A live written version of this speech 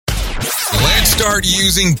Start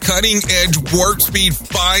using cutting-edge warp-speed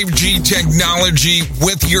 5G technology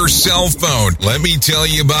with your cell phone. Let me tell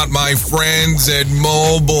you about my friends at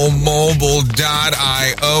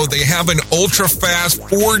mobilemobile.io. They have an ultra-fast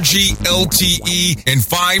 4G LTE and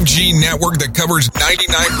 5G network that covers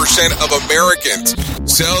 99% of Americans.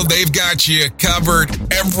 So they've got you covered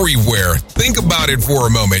everywhere. Think about it for a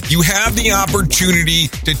moment. You have the opportunity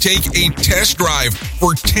to take a test drive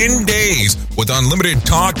for 10 days with unlimited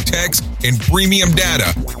talk, text, and premium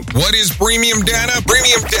data. What is premium data?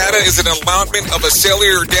 Premium data is an allotment of a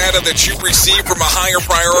cellular data that you receive from a higher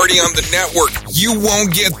priority on the network. You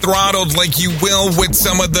won't get throttled like you will with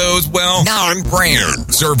some of those,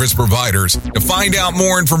 non-brand service providers. To find out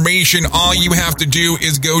more information, all you have to do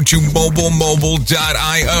is go to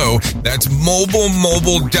mobilemobile.io. That's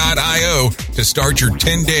mobilemobile.io to start your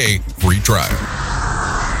 10-day free trial.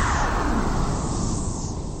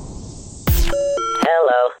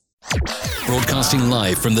 Broadcasting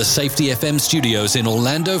live from the Safety FM studios in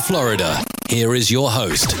Orlando, Florida. Here is your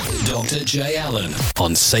host, Dr. Jay Allen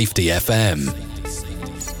on Safety FM.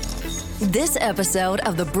 This episode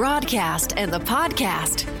of the broadcast and the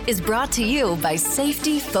podcast is brought to you by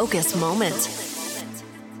Safety Focus Moment.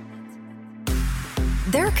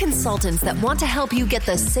 They're consultants that want to help you get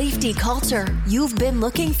the safety culture you've been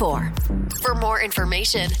looking for. For more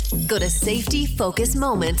information, go to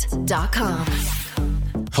safetyfocusmoment.com.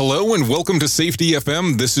 Hello and welcome to Safety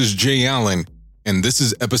FM. This is Jay Allen, and this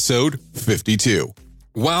is episode 52.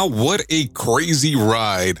 Wow, what a crazy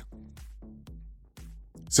ride.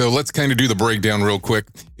 So let's kind of do the breakdown real quick.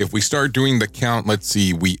 If we start doing the count, let's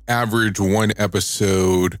see, we average one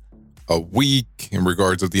episode a week in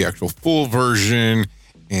regards of the actual full version,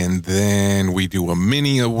 and then we do a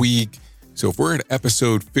mini a week. So if we're at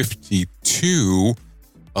episode 52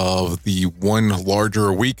 of the one larger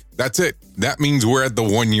a week, that's it. That means we're at the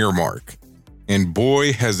 1 year mark. And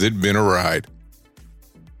boy, has it been a ride.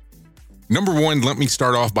 Number one, let me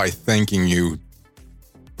start off by thanking you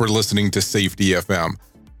for listening to Safety FM.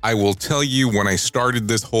 I will tell you, when I started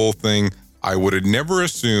this whole thing, I would have never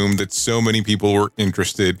assumed that so many people were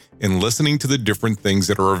interested in listening to the different things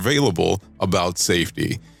that are available about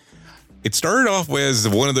safety. It started off as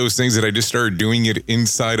one of those things that I just started doing it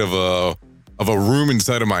inside of a room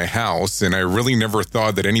inside of my house, and I really never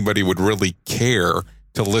thought that anybody would really care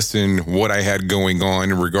to listen what I had going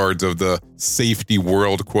on in regards of the safety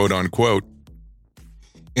world, quote unquote.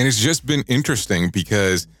 And it's just been interesting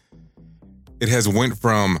because it has went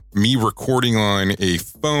from me recording on a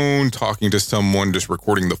phone, talking to someone, just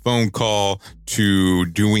recording the phone call, to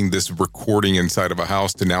doing this recording inside of a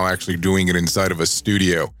house, to now actually doing it inside of a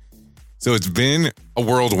studio. So it's been a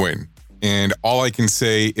whirlwind. And all I can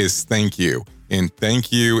say is thank you. And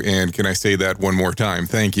thank you. And can I say that one more time?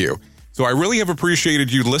 Thank you. So I really have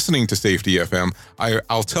appreciated you listening to Safety FM.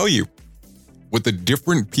 I'll tell you, with the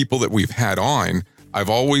different people that we've had on,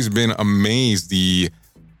 I've always been amazed the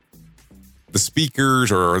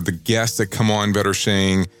speakers or the guests that come on, better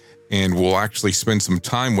saying, and will actually spend some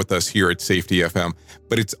time with us here at Safety FM.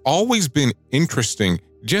 But it's always been interesting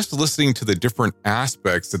just listening to the different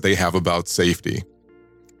aspects that they have about safety.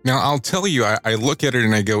 Now, I'll tell you, I look at it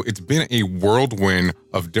and I go, it's been a whirlwind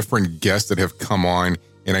of different guests that have come on.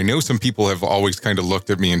 And I know some people have always kind of looked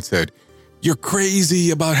at me and said, you're crazy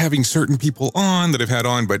about having certain people on that have had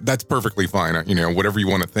on, but that's perfectly fine. Whatever you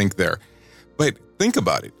want to think there. But think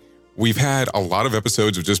about it. We've had a lot of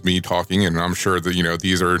episodes of just me talking, and I'm sure that,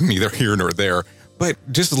 these are neither here nor there. But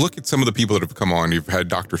just look at some of the people that have come on. You've had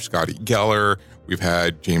Dr. Scotty Geller. We've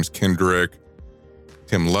had James Kendrick,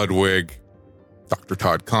 Tim Ludwig, Dr.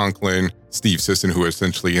 Todd Conklin, Steve Sisson, who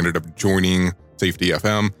essentially ended up joining Safety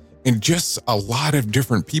FM, and just a lot of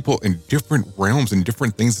different people in different realms and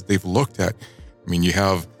different things that they've looked at. I mean, you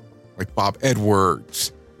have like Bob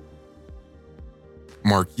Edwards,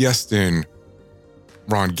 Mark Yeston,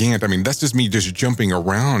 Ron Gant. I mean, that's just me just jumping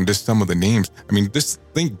around just some of the names. I mean, just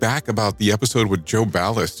think back about the episode with Joe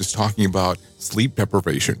Ballas, just talking about sleep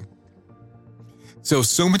deprivation.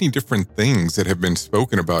 So many different things that have been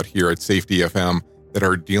spoken about here at Safety FM that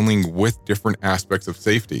are dealing with different aspects of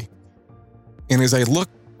safety. And as I look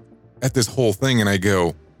at this whole thing and I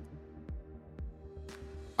go,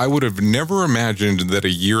 I would have never imagined that a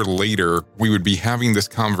year later we would be having this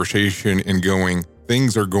conversation and going,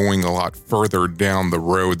 things are going a lot further down the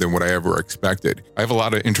road than what I ever expected. I have a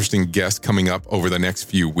lot of interesting guests coming up over the next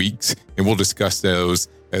few weeks, and we'll discuss those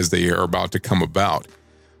as they are about to come about.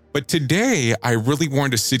 But today, I really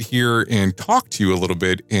wanted to sit here and talk to you a little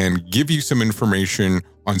bit and give you some information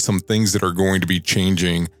on some things that are going to be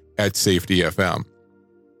changing at Safety FM.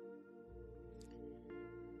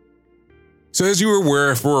 So as you were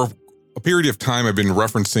aware, for a period of time, I've been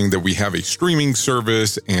referencing that we have a streaming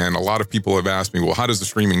service, and a lot of people have asked me, well, how does the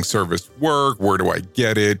streaming service work? Where do I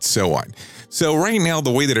get it? So on. So right now,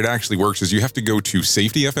 the way that it actually works is you have to go to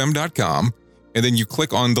safetyfm.com, and then you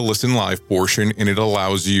click on the Listen Live portion, and it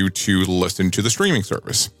allows you to listen to the streaming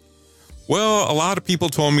service. Well, a lot of people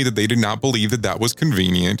told me that they did not believe that that was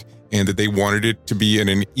convenient, and that they wanted it to be in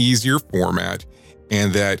an easier format,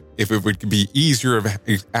 and that if it would be easier of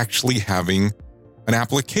actually having an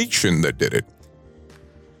application that did it.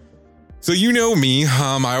 So you know me,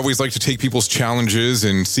 I always like to take people's challenges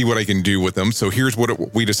and see what I can do with them. So here's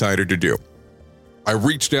what we decided to do. I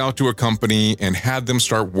reached out to a company and had them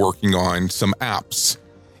start working on some apps.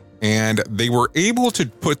 And they were able to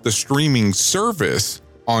put the streaming service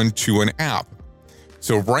onto an app.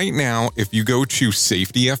 So right now, if you go to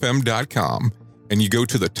safetyfm.com and you go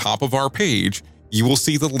to the top of our page, you will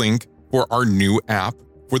see the link for our new app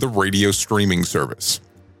for the radio streaming service.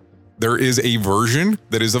 There is a version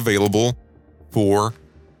that is available for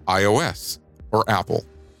iOS or Apple.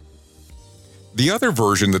 The other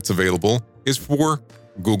version that's available is for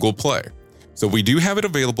Google Play. So we do have it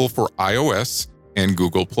available for iOS and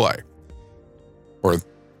Google Play, or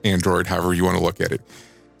Android, however you want to look at it.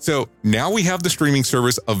 So now we have the streaming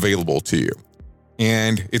service available to you.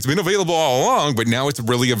 And it's been available all along, but now it's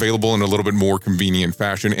really available in a little bit more convenient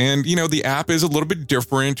fashion. And, you know, the app is a little bit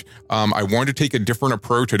different. I wanted to take a different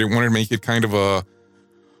approach. I didn't want to make it kind of a,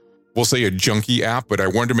 we'll say a junky app, but I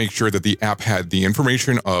wanted to make sure that the app had the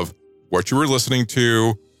information of what you were listening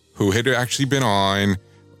to, who had actually been on,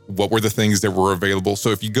 what were the things that were available. So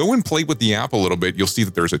if you go and play with the app a little bit, you'll see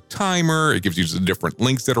that there's a timer. It gives you the different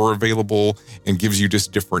links that are available and gives you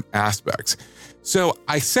just different aspects. So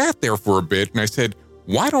I sat there for a bit and I said,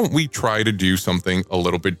 why don't we try to do something a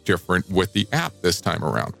little bit different with the app this time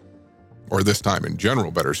around? Or this time in general,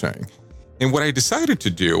 better saying. And what I decided to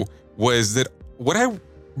do was that I'm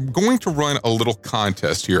going to run a little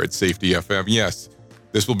contest here at Safety FM. Yes,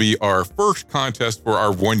 this will be our first contest for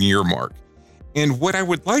our 1 year mark. And what I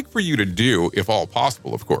would like for you to do, if all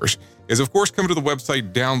possible, of course, is of course come to the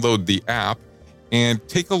website, download the app, and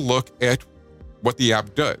take a look at what the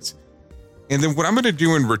app does. And then what I'm going to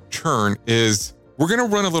do in return is we're going to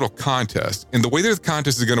run a little contest. And the way that the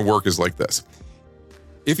contest is going to work is like this.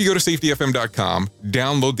 If you go to safetyfm.com,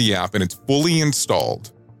 download the app, and it's fully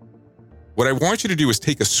installed, what I want you to do is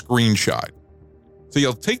take a screenshot. So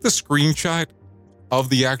you'll take the screenshot of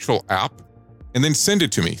the actual app and then send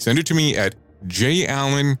it to me. Send it to me at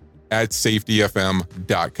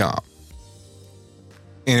jallen@safetyfm.com.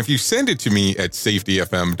 And if you send it to me at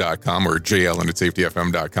safetyfm.com or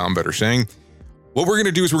jallen@safetyfm.com, better saying, what we're going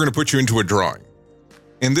to do is we're going to put you into a drawing.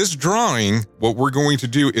 In this drawing, what we're going to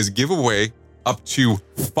do is give away up to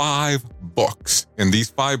 5 books. And these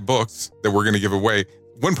 5 books that we're going to give away,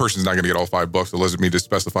 one person's not going to get all 5 books, so let me just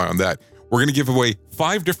specify on that. We're going to give away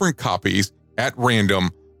 5 different copies at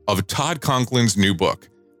random of Todd Conklin's new book,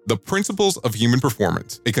 The Principles of Human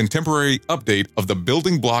Performance, a contemporary update of the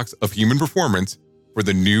building blocks of human performance for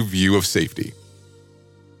the new view of safety.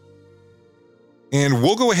 And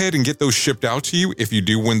we'll go ahead and get those shipped out to you if you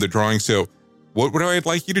do win the drawing. So what I'd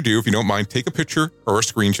like you to do, if you don't mind, take a picture or a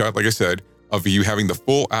screenshot, like I said, of you having the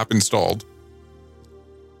full app installed.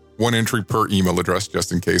 1 entry per email address,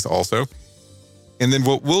 just in case also. And then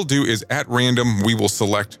what we'll do is at random, we will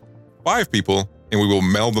select 5 people and we will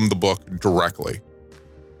mail them the book directly.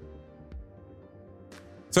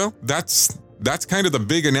 So that's kind of the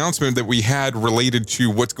big announcement that we had related to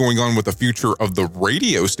what's going on with the future of the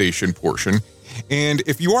radio station portion. And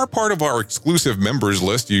if you are part of our exclusive members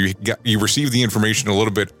list, you receive the information a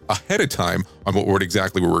little bit ahead of time on what we're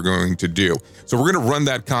going to do. So we're going to run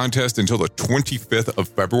that contest until the 25th of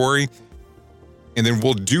February. And then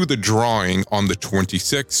we'll do the drawing on the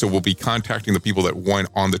 26th. So we'll be contacting the people that won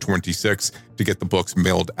on the 26th to get the books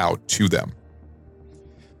mailed out to them.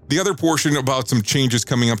 The other portion about some changes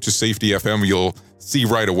coming up to Safety FM, you'll see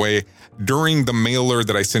right away. During the mailer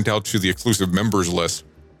that I sent out to the exclusive members list,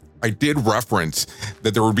 I did reference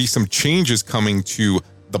that there would be some changes coming to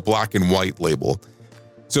the black and white label.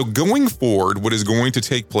 So going forward, what is going to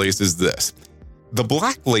take place is this. The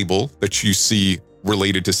black label that you see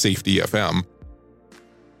related to Safety FM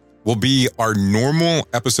will be our normal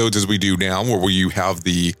episodes as we do now, where you have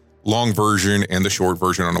the long version and the short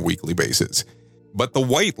version on a weekly basis. But the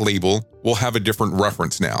white label will have a different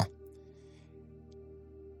reference now.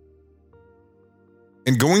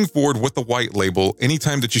 And going forward with the white label,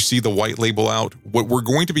 anytime that you see the white label out, what we're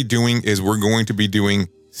going to be doing is we're going to be doing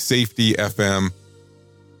Safety FM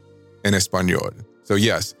en Español. So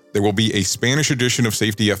yes, there will be a Spanish edition of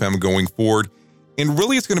Safety FM going forward. And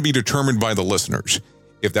really it's going to be determined by the listeners.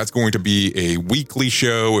 if that's going to be a weekly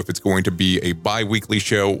show, if it's going to be a bi-weekly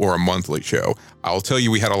show or a monthly show. I'll tell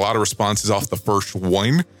you, we had a lot of responses off the first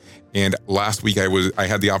one. And last week I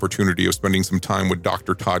had the opportunity of spending some time with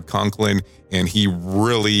Dr. Todd Conklin, and he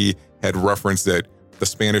really had referenced that the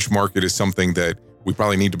Spanish market is something that we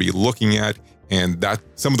probably need to be looking at. And that's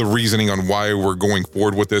some of the reasoning on why we're going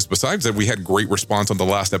forward with this. Besides that, we had great response on the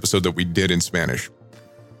last episode that we did in Spanish.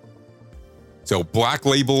 So Black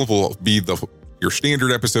Label will be your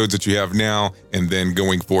standard episodes that you have now. And then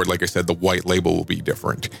going forward, like I said, the White Label will be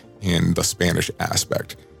different in the Spanish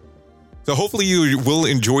aspect. So hopefully you will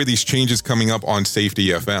enjoy these changes coming up on Safety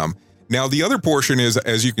FM. Now, the other portion is,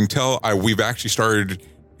 as you can tell, we've actually started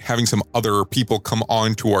having some other people come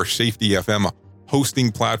on to our Safety FM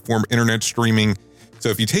hosting platform, internet streaming. So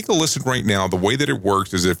if you take a listen right now, the way that it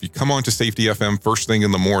works is if you come on to Safety FM first thing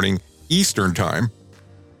in the morning, Eastern time,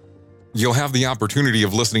 you'll have the opportunity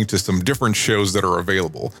of listening to some different shows that are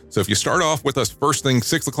available. So if you start off with us first thing,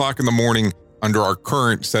 6 o'clock in the morning, under our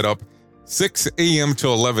current setup, 6 a.m. to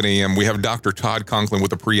 11 a.m., we have Dr. Todd Conklin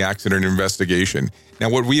with a pre-accident investigation. Now,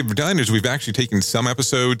 what we have done is we've actually taken some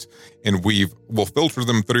episodes and we'll filter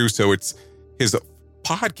them through. So it's his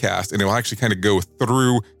podcast and it'll actually kind of go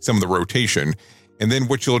through some of the rotation. And then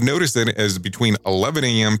what you'll notice then is between 11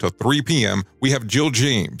 a.m. to 3 p.m., we have Jill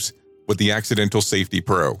James with the Accidental Safety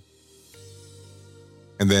Pro.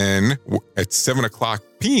 And then at 7 o'clock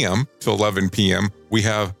p.m. to 11 p.m., we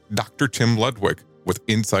have Dr. Tim Ludwig with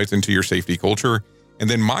insights into your safety culture. And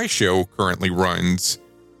then my show currently runs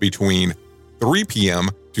between 3 p.m.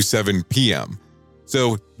 to 7 p.m.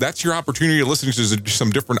 So that's your opportunity to listen to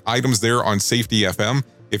some different items there on Safety FM.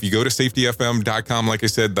 If you go to safetyfm.com, like I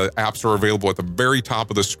said, the apps are available at the very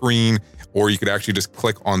top of the screen, or you could actually just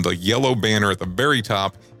click on the yellow banner at the very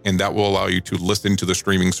top, and that will allow you to listen to the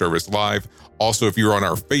streaming service live. Also, if you're on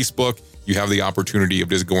our Facebook, you have the opportunity of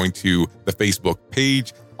just going to the Facebook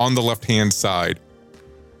page on the left-hand side.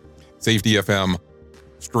 Safety FM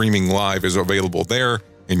streaming live is available there,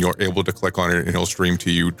 and you're able to click on it and it'll stream to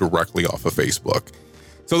you directly off of Facebook.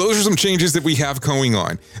 So those are some changes that we have going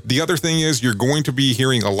on. The other thing is you're going to be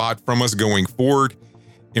hearing a lot from us going forward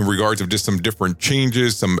in regards of just some different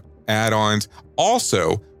changes, some add-ons.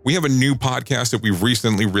 Also, we have a new podcast that we've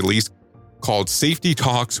recently released called Safety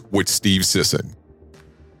Talks with Steve Sisson.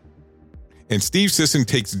 And Steve Sisson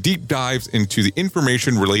takes deep dives into the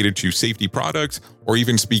information related to safety products or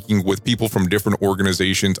even speaking with people from different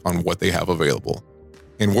organizations on what they have available.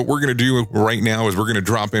 And what we're going to do right now is we're going to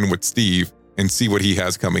drop in with Steve and see what he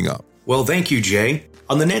has coming up. Well, thank you, Jay.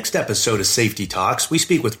 On the next episode of Safety Talks, we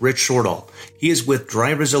speak with Rich Shortall. He is with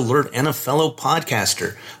Drivers Alert and a fellow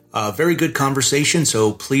podcaster. A very good conversation,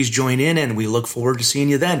 so please join in, and we look forward to seeing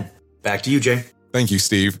you then. Back to you, Jay. Thank you,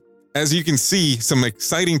 Steve. As you can see, some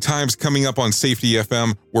exciting times coming up on Safety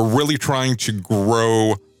FM. We're really trying to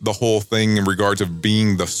grow the whole thing in regards of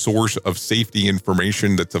being the source of safety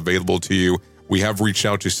information that's available to you. We have reached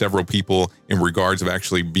out to several people in regards of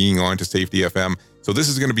actually being on to Safety FM. So this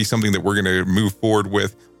is going to be something that we're going to move forward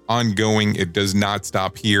with ongoing. It does not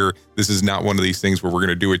stop here. This is not one of these things where we're going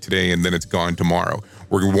to do it today and then it's gone tomorrow.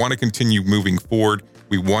 We're going to want to continue moving forward.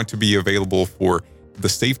 We want to be available for the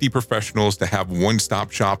safety professionals to have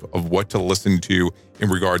one-stop shop of what to listen to in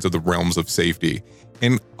regards of the realms of safety.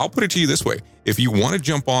 And I'll put it to you this way. If you want to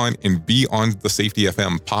jump on and be on the Safety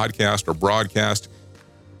FM podcast or broadcast,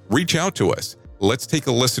 reach out to us. Let's take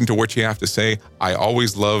a listen to what you have to say. I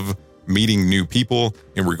always love meeting new people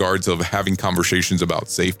in regards of having conversations about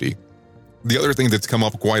safety. The other thing that's come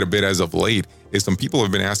up quite a bit as of late is some people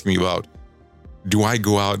have been asking me about, do I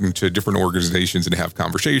go out into different organizations and have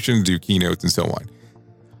conversations, do keynotes and so on?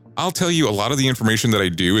 I'll tell you, a lot of the information that I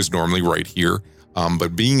do is normally right here.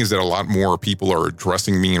 But being is that a lot more people are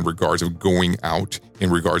addressing me in regards of going out, in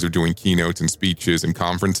regards of doing keynotes and speeches and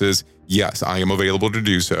conferences, yes, I am available to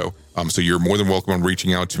do so. So you're more than welcome on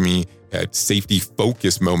reaching out to me at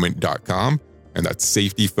safetyfocusmoment.com. And that's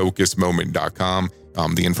safetyfocusmoment.com.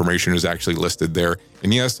 The information is actually listed there.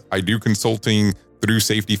 And yes, I do consulting through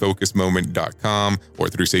safetyfocusmoment.com or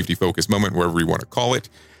through Safety Focus Moment, wherever you want to call it.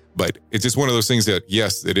 But it's just one of those things that,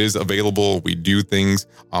 yes, it is available. We do things.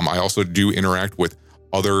 I also do interact with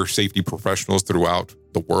other safety professionals throughout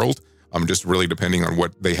the world, just really depending on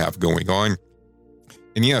what they have going on.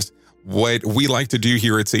 And yes, what we like to do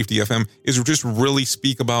here at Safety FM is just really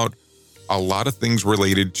speak about a lot of things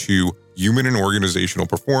related to human and organizational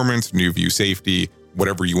performance, new view safety,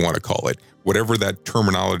 whatever you want to call it. Whatever that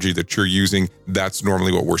terminology that you're using, that's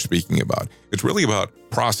normally what we're speaking about. It's really about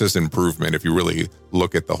process improvement if you really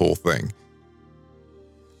look at the whole thing.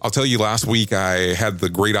 I'll tell you, last week I had the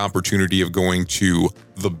great opportunity of going to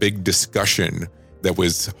the big discussion that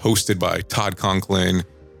was hosted by Todd Conklin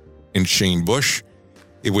and Shane Bush.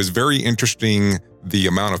 It was very interesting, the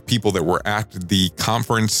amount of people that were at the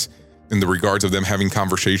conference in the regards of them having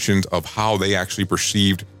conversations of how they actually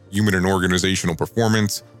perceived human and organizational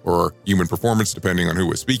performance, or human performance, depending on who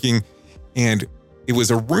was speaking. And it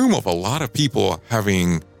was a room of a lot of people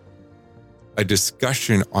having a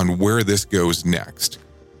discussion on where this goes next.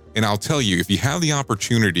 And I'll tell you, if you have the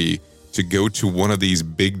opportunity to go to one of these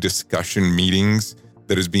big discussion meetings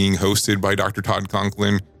that is being hosted by Dr. Todd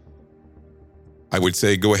Conklin, I would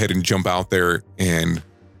say go ahead and jump out there and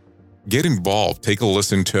get involved. Take a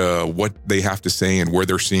listen to what they have to say and where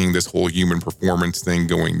they're seeing this whole human performance thing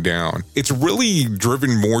going down. It's really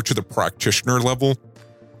driven more to the practitioner level.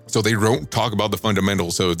 So they don't talk about the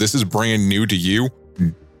fundamentals. So this is brand new to you,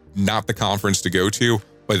 not the conference to go to.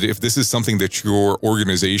 But if this is something that your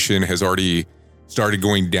organization has already started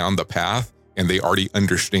going down the path and they already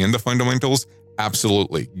understand the fundamentals,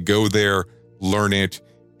 absolutely go there, learn it,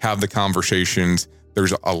 have the conversations.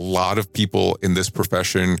 There's a lot of people in this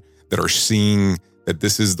profession that are seeing that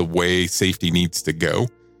this is the way safety needs to go.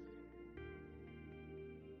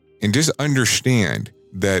 And just understand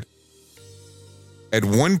that at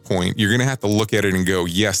one point, you're going to have to look at it and go,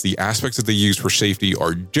 yes, the aspects that they use for safety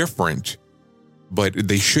are different, but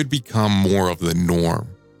they should become more of the norm.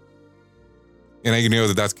 And I know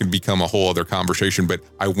that that's going to become a whole other conversation, but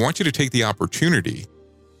I want you to take the opportunity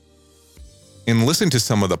and listen to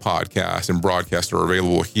some of the podcasts and broadcasts that are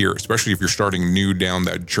available here, especially if you're starting new down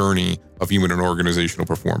that journey of human and organizational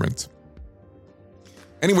performance.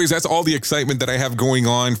 Anyways, that's all the excitement that I have going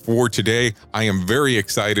on for today. I am very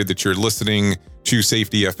excited that you're listening to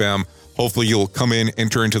Safety FM. Hopefully you'll come in,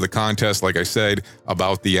 enter into the contest, like I said,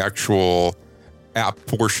 about the actual app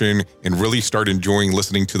portion, and really start enjoying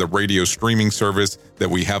listening to the radio streaming service that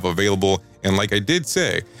we have available. And like I did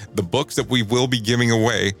say, the books that we will be giving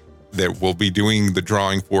away, that we'll be doing the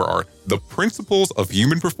drawing for, are The Principles of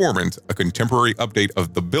Human Performance, a contemporary update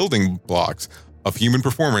of the building blocks of human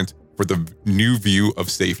performance for the new view of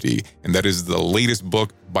safety. And that is the latest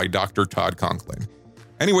book by Dr. Todd Conklin.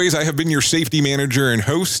 Anyways, I have been your safety manager and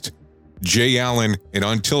host, Jay Allen. And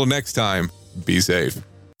until next time, be safe.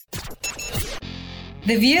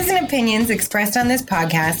 The views and opinions expressed on this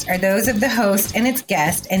podcast are those of the host and its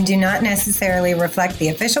guest and do not necessarily reflect the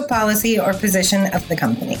official policy or position of the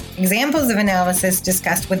company. Examples of analysis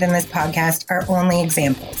discussed within this podcast are only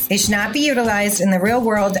examples. They should not be utilized in the real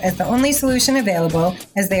world as the only solution available,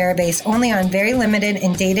 as they are based only on very limited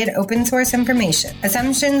and dated open source information.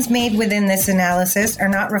 Assumptions made within this analysis are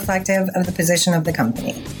not reflective of the position of the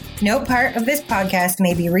company. No part of this podcast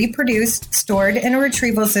may be reproduced, stored in a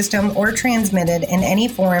retrieval system, or transmitted in any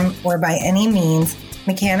form or by any means,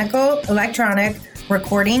 mechanical, electronic,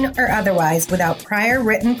 recording, or otherwise, without prior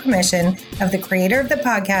written permission of the creator of the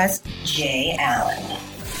podcast, Jay Allen.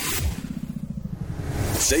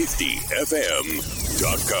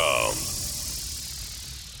 SafetyFM.com.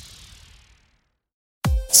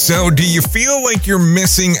 So do you feel like you're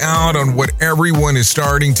missing out on what everyone is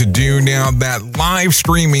starting to do now, that live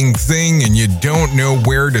streaming thing, and you don't know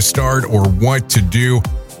where to start or what to do?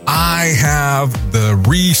 I have the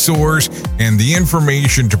resource and the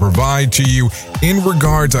information to provide to you in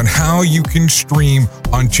regards on how you can stream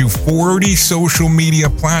onto 40 social media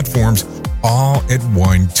platforms all at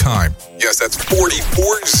one time. Yes, that's 40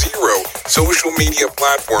 social media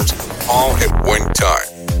platforms all at one time.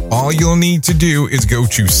 All you'll need to do is go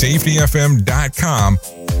to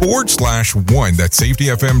safetyfm.com/1. That's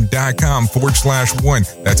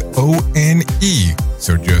safetyfm.com/1. That's ONE.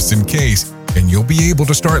 So just in case, and you'll be able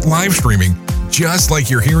to start live streaming just like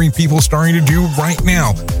you're hearing people starting to do right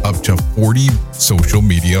now, up to 40 social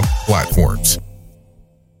media platforms.